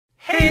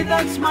Hey,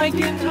 that's Mike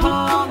and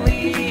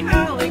Holly,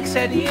 Alex,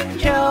 Eddie, and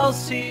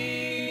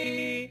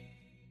Chelsea.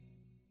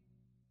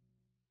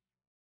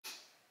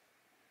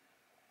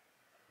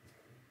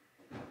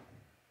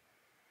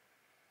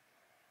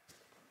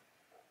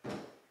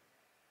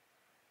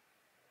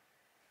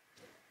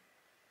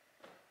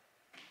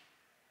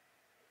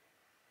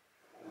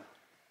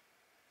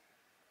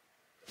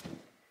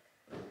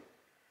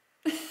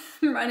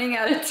 I'm running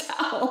out of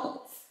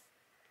towels.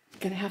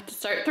 Gonna have to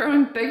start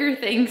throwing bigger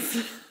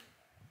things.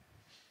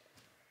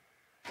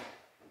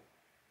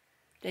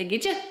 Did I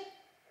get you?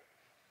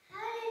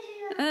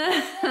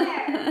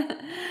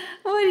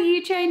 What are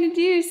you trying to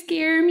do?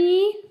 Scare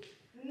me?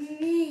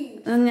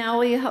 And now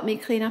will you help me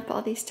clean up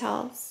all these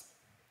towels?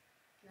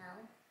 No.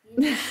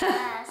 You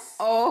pass.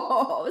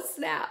 Oh,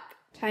 snap.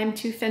 Time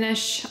to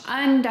finish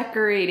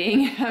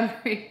undecorating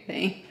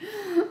everything.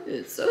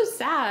 It's so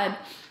sad,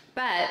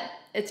 but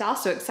it's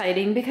also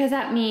exciting because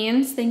that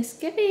means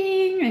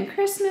Thanksgiving and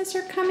Christmas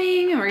are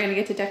coming and we're gonna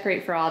get to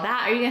decorate for all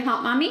that. Are you gonna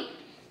help Mommy?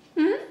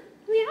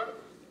 Yeah.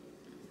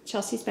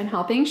 Chelsea's been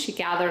helping. She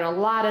gathered a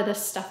lot of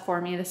this stuff for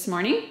me this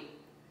morning.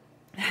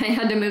 I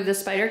had to move the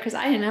spider because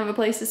I didn't have a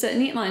place to sit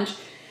and eat lunch.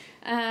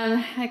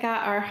 I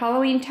got our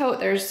Halloween tote.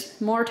 There's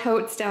more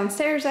totes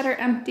downstairs that are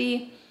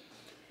empty.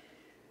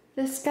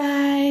 This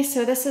guy,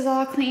 so this is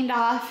all cleaned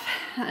off.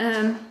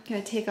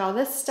 Gonna take all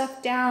this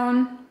stuff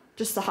down,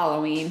 just the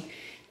Halloween.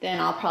 Then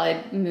I'll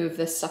probably move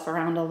this stuff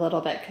around a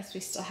little bit because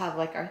we still have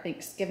like our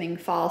Thanksgiving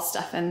fall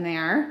stuff in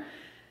there.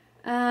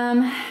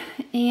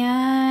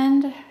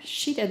 And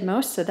she did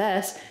most of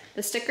this.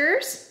 The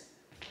stickers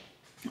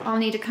all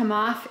need to come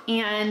off,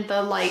 and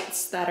the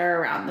lights that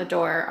are around the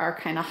door are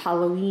kind of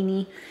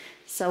Halloween-y,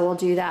 so we'll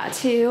do that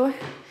too.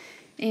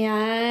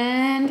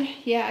 And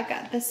yeah, I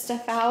got this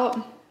stuff out.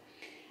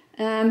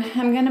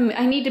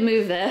 I need to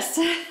move this.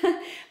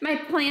 My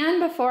plan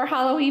before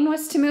Halloween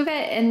was to move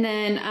it, and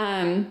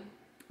then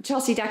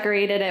Chelsea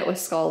decorated it with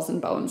skulls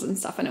and bones and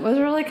stuff, and it was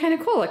really kind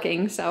of cool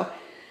looking, so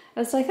I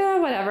was like, oh,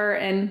 whatever.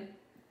 And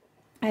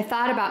I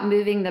thought about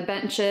moving the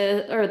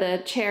benches or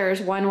the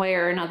chairs one way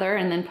or another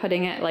and then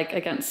putting it like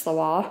against the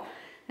wall.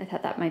 I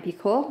thought that might be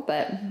cool,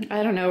 but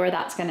I don't know where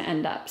that's gonna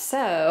end up.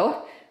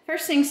 So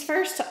first things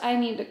first, I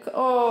need to,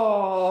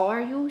 oh,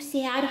 are you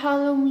sad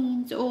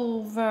Halloween's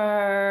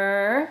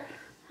over?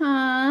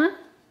 Huh?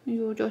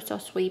 You're just a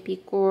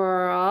sweetie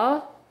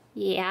girl.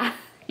 Yeah,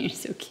 you're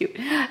so cute.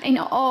 I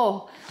know,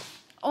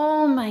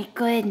 oh my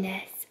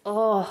goodness.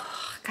 Oh,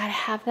 gotta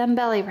have them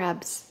belly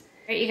rubs.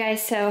 All right, you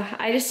guys, so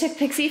I just took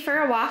Pixie for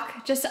a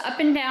walk, just up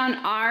and down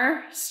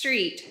our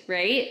street,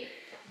 right?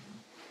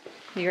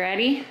 You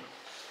ready?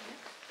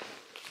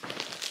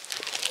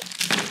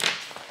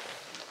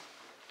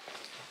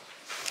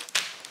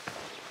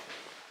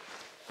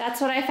 That's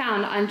what I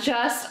found on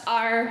just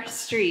our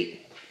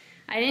street.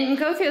 I didn't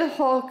go through the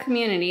whole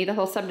community, the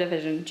whole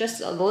subdivision, just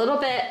a little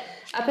bit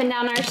up and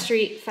down our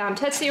street. Found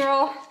Tootsie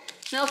Roll,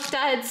 Milk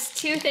Duds,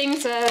 2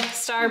 things of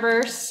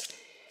Starburst,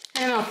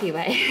 and a Milky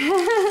Way.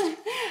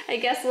 I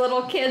guess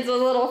little kids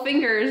with little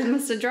fingers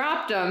must have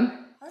dropped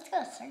them. Let's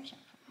go searching.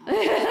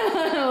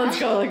 Let's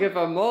go looking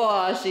for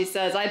more, she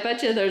says. I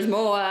bet you there's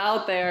more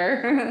out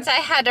there. So I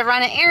had to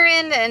run an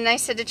errand, and I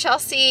said to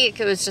Chelsea,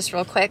 it was just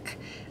real quick,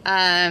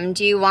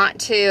 do you want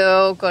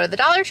to go to the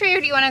Dollar Tree or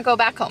do you want to go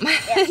back home?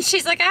 Yeah.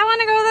 She's like, I want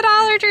to go to the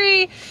Dollar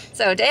Tree.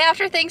 So day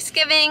after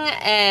Thanksgiving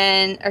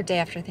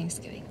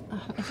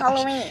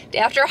Halloween. Day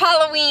after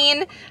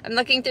Halloween, I'm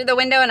looking through the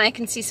window and I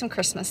can see some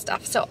Christmas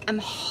stuff. So I'm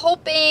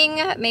hoping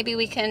maybe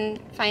we can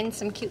find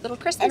some cute little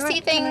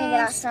Christmassy things. Can we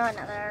get also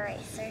another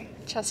eraser?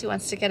 Chelsea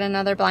wants to get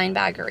another blind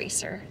bag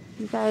eraser.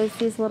 You guys,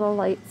 these little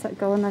lights that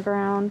go in the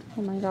ground.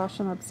 Oh my gosh,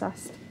 I'm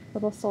obsessed.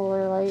 Little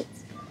solar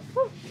lights.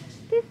 Oh,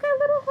 they've got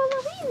little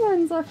Halloween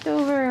ones left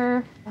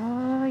over.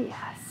 Oh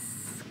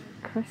yes,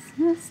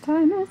 Christmas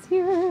time is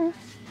here.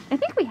 I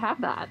think we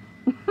have that.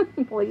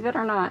 Believe it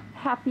or not.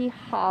 Happy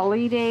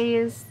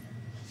holidays.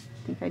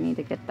 I think I need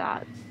to get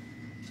that.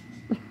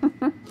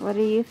 What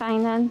do you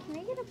find then? Can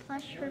I get a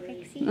plush for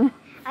Pixie?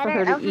 For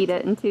her to eat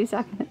it in 2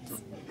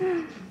 seconds.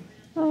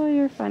 Oh,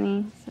 you're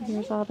funny. So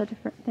here's all the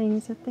different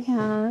things that they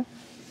have.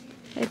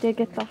 I did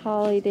get the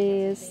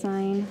holidays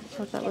sign. I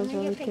thought that was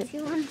really cute.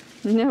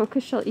 No,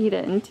 because she'll eat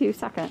it in 2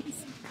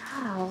 seconds.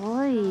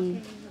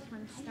 Golly.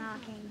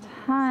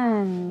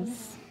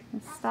 Tons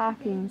of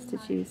stockings to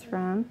choose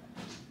from.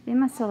 They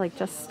must have like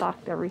just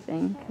stocked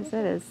everything because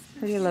it is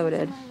pretty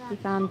loaded. We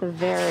found the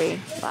very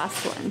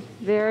last one.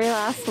 Very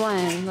last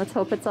one. Let's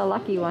hope it's a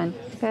lucky one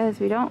because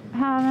we don't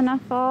have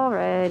enough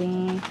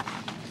already.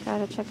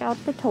 Gotta check out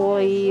the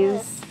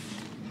toys.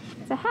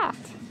 It's a hat.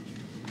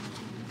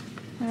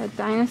 A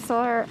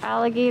dinosaur,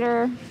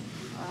 alligator,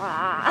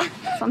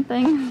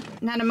 something.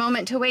 Not a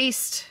moment to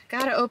waste.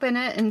 Gotta open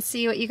it and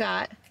see what you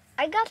got.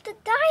 I got the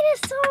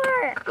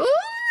dinosaur.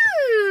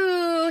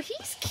 Ooh,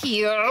 he's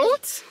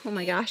cute. Oh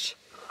my gosh.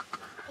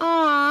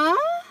 Aw, I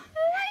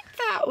like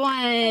that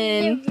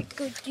one.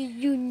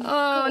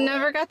 Oh,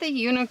 never got the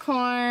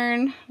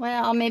unicorn.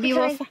 Well, maybe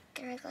we'll...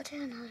 Can I go to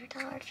another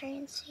Dollar Tree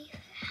and see if it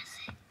has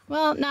it?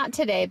 Well, not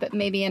today, but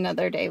maybe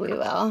another day we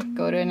will.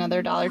 Go to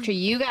another Dollar Tree.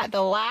 You got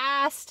the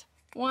last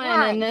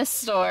one in this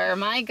store.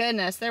 My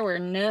goodness, there were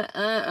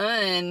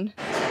none.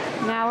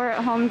 Now we're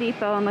at Home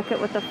Depot and look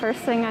at what the first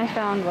thing I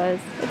found was.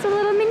 It's a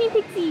little mini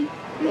pixie.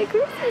 The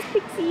Christmas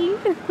pixie.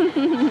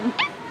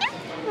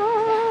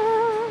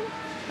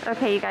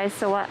 Okay, you guys,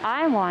 so what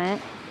I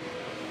want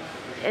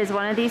is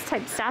one of these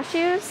type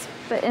statues,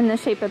 but in the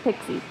shape of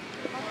pixie.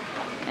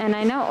 And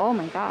I know, oh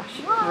my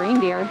gosh,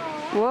 reindeer.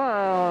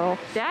 Whoa,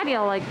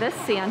 Daddy'll like this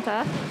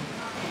Santa.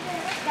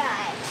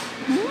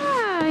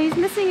 Yeah, he's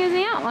missing his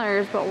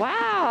antlers, but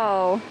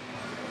wow.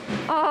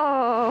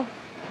 Oh.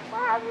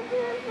 What happened to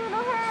his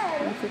little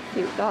head? That's a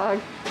cute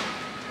dog.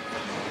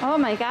 Oh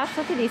my gosh,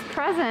 look at these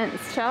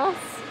presents, Chelsea.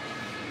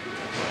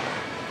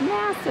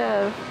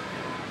 Massive.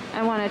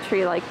 I want a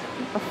tree like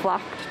a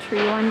flocked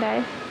tree one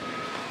day.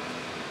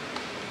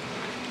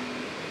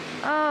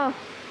 Oh,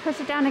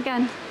 push it down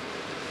again.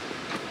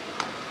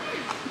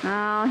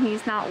 Oh,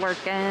 he's not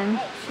working.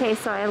 Okay,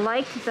 so I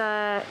like it's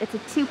a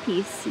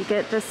two-piece. You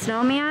get the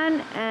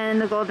snowman and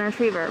the golden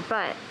retriever,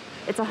 but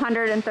it's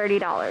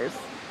 $130.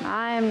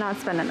 I am not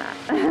spending that.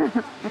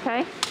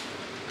 Okay?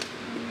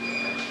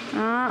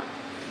 Oh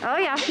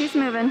yeah, he's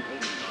moving.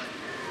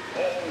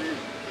 All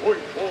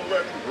joyful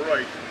and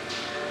bright.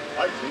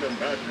 I can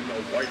imagine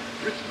a white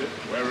Christmas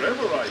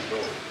wherever I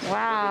go.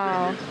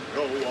 Wow.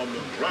 Whether it is snow on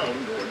the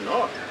ground or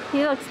not.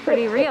 He looks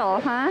pretty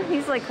real, huh?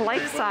 He's like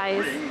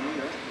life-size.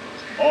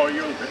 Are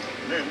you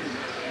listening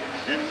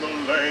in the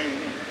lane?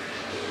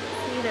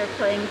 See, they're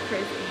playing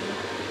frisbee.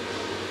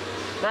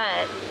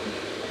 But,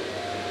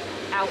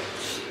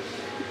 ouch.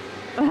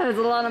 That was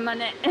a lot of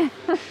money.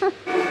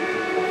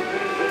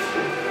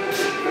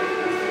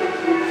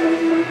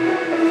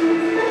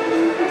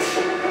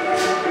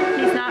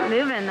 He's not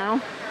moving though.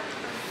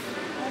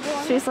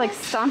 She's like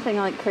stomping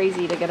like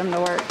crazy to get him to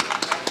work.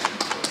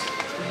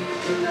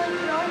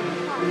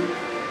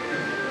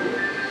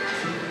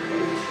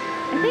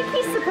 I think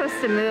he's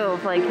supposed to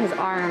move like his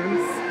arms.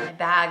 My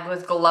bag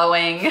was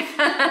glowing.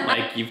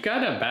 Like, you've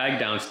got a bag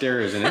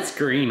downstairs and it's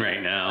green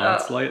right now.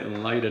 It's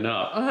lighting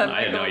up.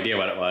 I had no idea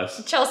what it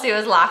was. Chelsea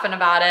was laughing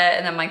about it,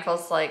 and then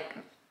Michael's like,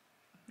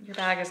 your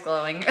bag is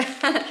glowing.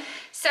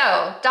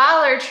 So,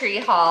 Dollar Tree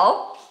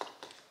haul.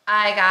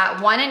 I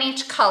got one in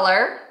each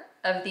color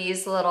of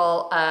these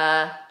little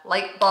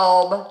light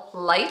bulb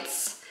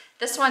lights.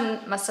 This one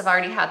must have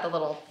already had the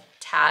little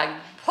tag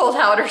pulled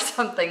out or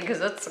something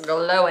because it's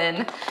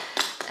glowing.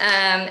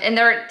 And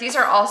these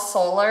are all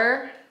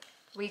solar.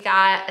 We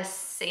got a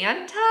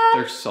Santa.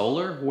 They're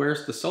solar?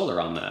 Where's the solar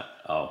on that?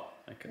 Oh,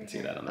 I couldn't see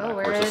that on that. Oh,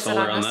 Where's the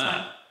solar on that?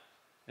 One?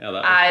 Yeah,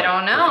 that I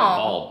don't know.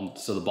 Bulb.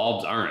 So the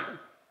bulbs aren't.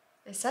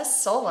 It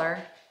says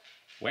solar.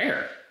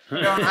 Where?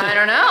 I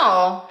don't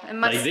know. It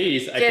must like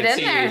these, get I can in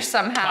see there the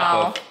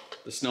somehow. Top of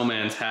the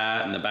snowman's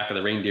hat and the back of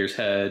the reindeer's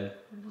head.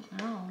 I don't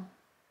know.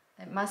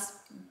 It must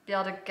be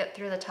able to get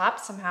through the top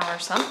somehow or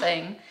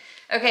something.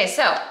 Okay,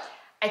 so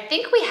I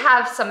think we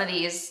have some of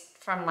these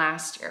from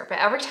last year, but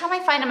every time I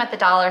find them at the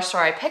dollar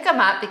store, I pick them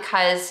up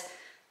because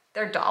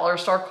they're dollar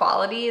store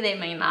quality. They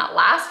may not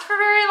last for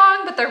very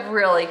long, but they're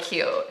really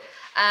cute.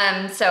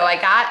 So I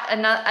got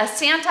a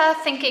Santa,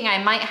 thinking I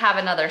might have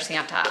another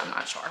Santa. I'm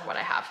not sure what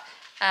I have.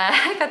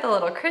 I got the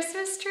little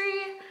Christmas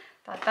tree.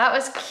 Thought that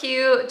was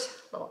cute.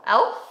 Little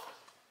elf.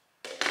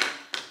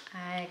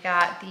 I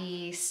got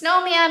the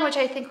snowman, which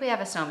I think we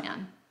have a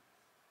snowman.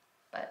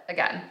 But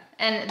again,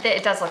 and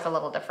it does look a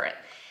little different.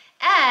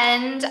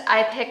 And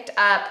I picked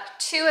up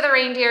 2 of the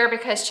reindeer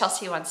because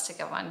Chelsea wants to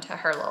give one to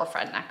her little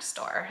friend next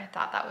door. I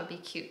thought that would be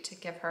cute to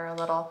give her a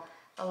little,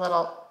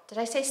 did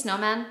I say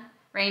snowman?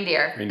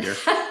 Reindeer. Reindeer.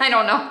 I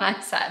don't know what I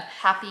said.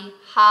 Happy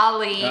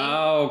Holly.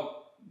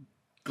 Oh,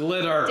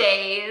 glitter.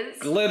 Days.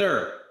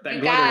 Glitter. That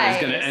You glitter guys.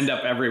 is going to end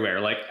up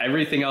everywhere. Like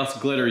everything else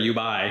glitter you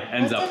buy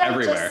ends up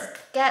everywhere. What did I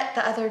just get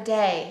the other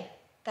day?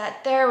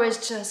 That there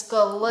was just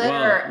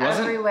glitter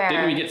everywhere.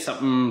 Didn't we get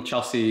something,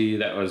 Chelsea,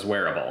 that was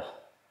wearable?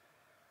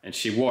 And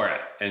she wore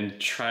it and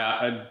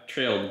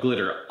trailed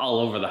glitter all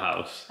over the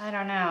house. I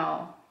don't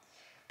know.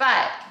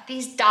 But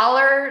these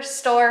dollar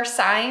store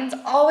signs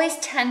always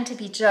tend to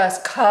be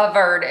just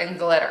covered in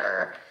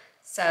glitter.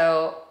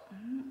 So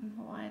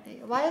why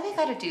do they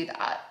gotta do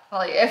that?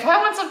 Well, if I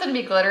want something to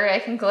be glittery, I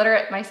can glitter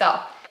it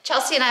myself.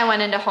 Chelsea and I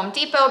went into Home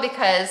Depot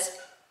because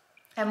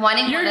I'm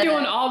wanting You're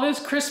doing all this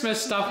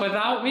Christmas stuff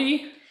without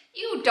me?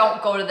 You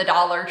don't go to the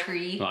Dollar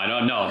Tree. No, I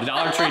don't know. The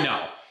Dollar Tree,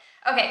 no.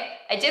 Okay,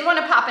 I did want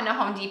to pop into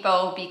Home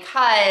Depot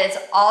because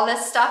all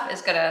this stuff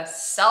is gonna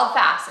sell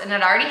fast, and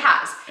it already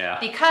has. Yeah.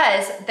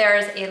 Because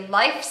there's a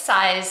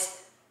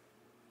life-size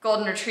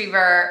golden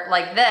retriever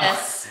like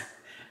this.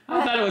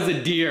 I thought it was a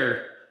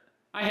deer.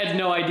 I had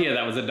no idea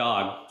that was a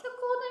dog. It's a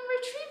golden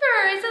retriever.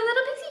 It's a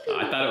little pixie baby.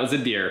 I thought it was a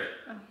deer.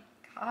 Oh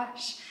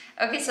gosh.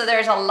 Okay, so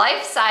there's a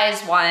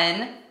life-size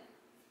one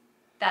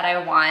that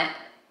I want,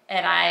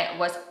 and I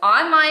was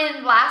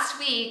online last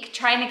week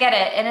trying to get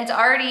it, and it's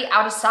already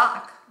out of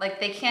stock. Like,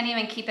 they can't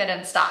even keep it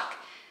in stock.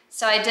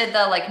 So I did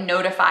the like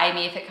notify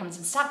me if it comes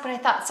in stock, but I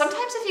thought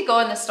sometimes if you go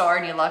in the store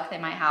and you look, they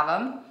might have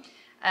them.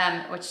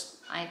 which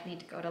I need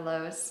to go to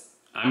Lowe's.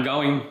 I'm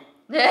going.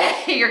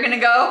 You're gonna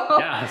go?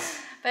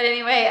 Yes. But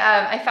anyway,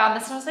 I found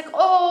this and I was like,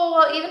 oh,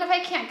 well, even if I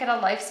can't get a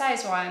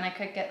life-size one, I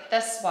could get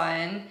this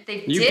one.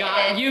 You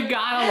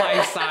got a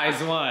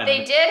life-size one.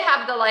 They did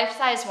have the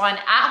life-size one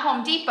at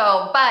Home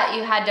Depot, but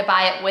you had to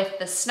buy it with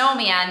the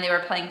snowman. They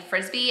were playing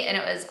Frisbee and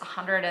it was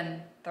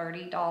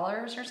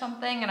 $130 or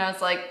something. And I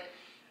was like,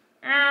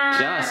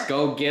 just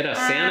go get a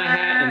Santa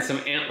hat and some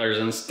antlers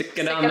and stick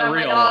it on the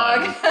real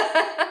one.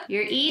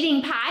 You're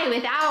eating pie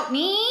without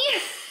me?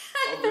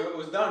 It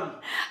was done.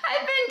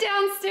 I've been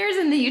downstairs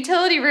in the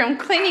utility room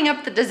cleaning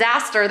up the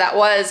disaster that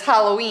was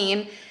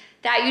Halloween.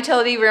 That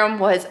utility room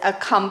was a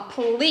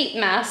complete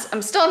mess.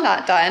 I'm still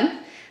not done,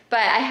 but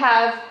I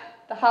have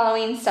the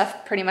Halloween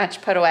stuff pretty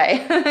much put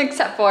away,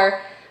 except for,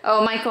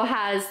 oh, Michael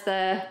has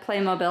the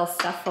Playmobil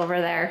stuff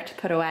over there to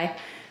put away.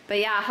 But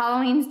yeah,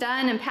 Halloween's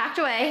done and packed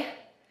away.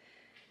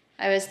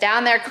 I was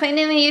down there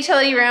cleaning the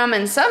utility room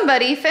and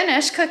somebody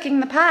finished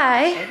cooking the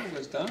pie. It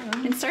was done.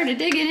 And started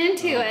digging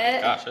into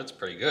it. Gosh, that's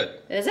pretty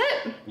good. Is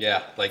it?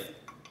 Yeah, like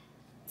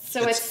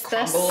so it's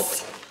crumbled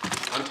this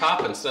on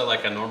top instead of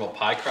like a normal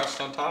pie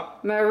crust on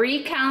top.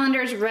 Marie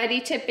Callender's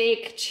Ready to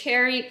Bake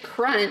Cherry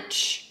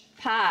Crunch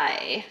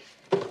Pie.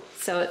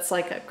 So it's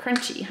like a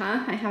crunchy,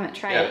 huh? I haven't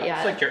tried it yet.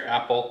 It's like your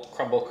apple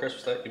crumble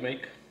crisps that you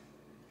make.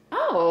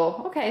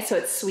 Oh, okay, so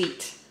it's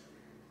sweet.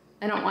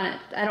 I don't want it,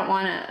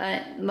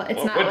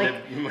 it's not like,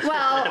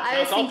 well,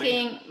 I was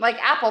thinking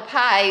like apple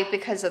pie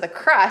because of the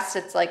crust,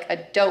 it's like a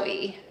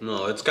doughy.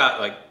 No, it's got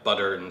like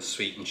butter and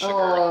sweet and sugar.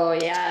 Oh,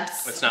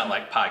 yes. It's not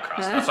like pie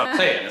crust, that's what I'm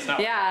saying, it's not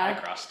like pie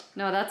crust.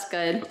 No, that's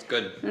good. It's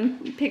good.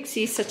 And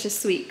Pixie's such a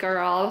sweet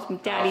girl.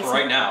 Daddy for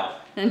right now.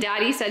 And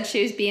Daddy said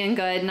she was being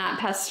good, not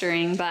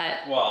pestering, but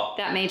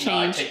that may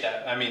change. No, I take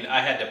that. I mean, I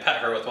had to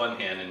pet her with one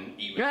hand and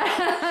eat with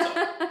the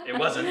other, so it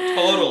wasn't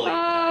totally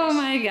Oh nice.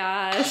 my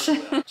gosh.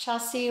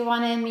 Chelsea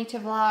wanted me to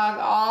vlog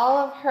all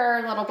of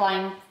her little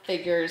blind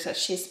figures that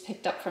she's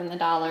picked up from the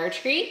Dollar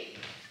Tree.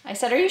 I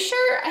said, are you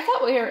sure? I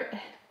thought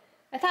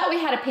we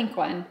had a pink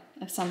one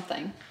of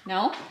something.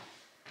 No?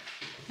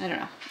 I don't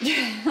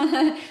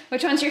know.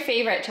 Which one's your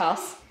favorite,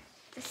 Chelsea?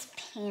 This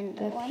panda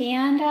The one.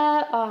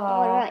 panda? Oh.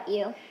 What about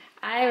you?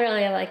 I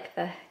really like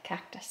the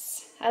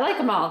cactus. I like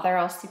them all. They're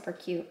all super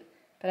cute.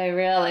 But I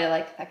really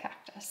like the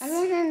cactus. I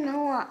want to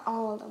know what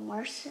all of them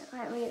were. So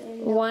I really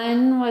know.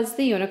 One was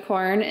the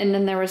unicorn, and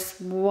then there was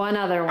one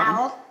other one.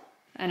 Owl?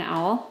 An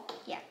owl?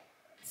 Yeah.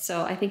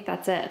 So I think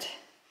that's it.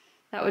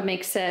 That would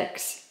make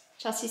 6.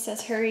 Chelsea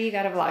says, hurry, you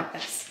gotta vlog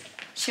this.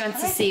 She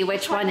wants to see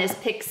which one is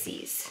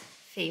Pixie's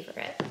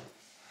favorite.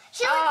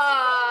 She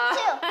wants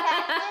to too.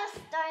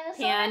 Cactus,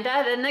 dinosaur.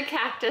 Panda, then the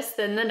cactus,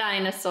 then the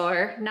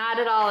dinosaur. Not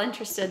at all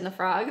interested in the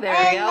frog. There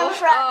And we go. the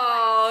frog.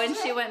 Oh, and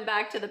she went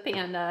back to the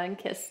panda and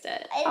kissed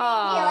it. I think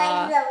you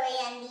like the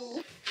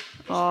Randy.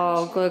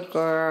 Oh, good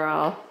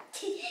girl.